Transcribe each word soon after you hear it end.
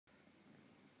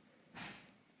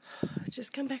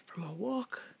just come back from a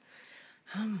walk.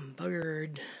 I'm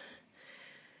buggered.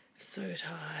 So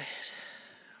tired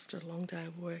after a long day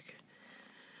of work.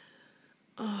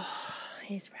 Oh,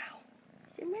 here's Rao.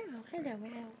 Say Rao. Hello,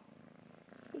 Rao.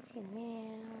 He said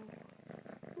meow.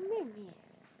 Meow, meow.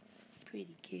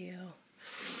 Pretty girl.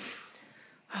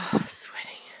 Oh,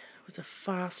 sweating. It was a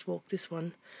fast walk, this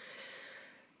one.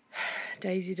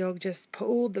 Daisy dog just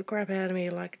pulled the crap out of me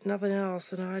like nothing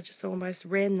else, and I just almost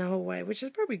ran the whole way, which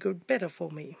is probably better for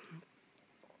me.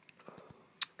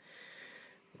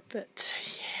 But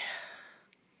yeah,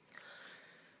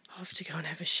 I'll have to go and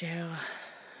have a shower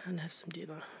and have some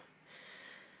dinner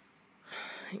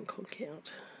and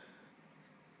cant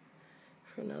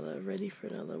ready for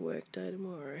another work day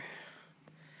tomorrow.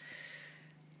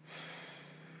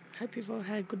 Hope you've all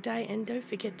had a good day, and don't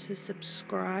forget to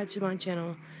subscribe to my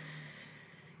channel.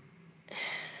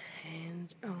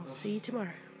 And I'll see you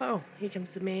tomorrow. Oh, here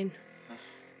comes the man.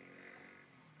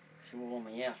 She wore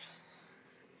me out.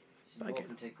 She's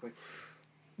walking too quick.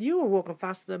 You were walking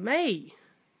faster than me.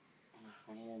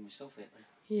 I wore myself out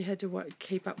there. You had to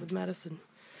keep up with Madison.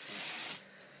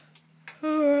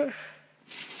 Alright.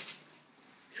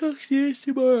 Talk to you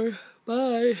tomorrow.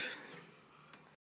 Bye.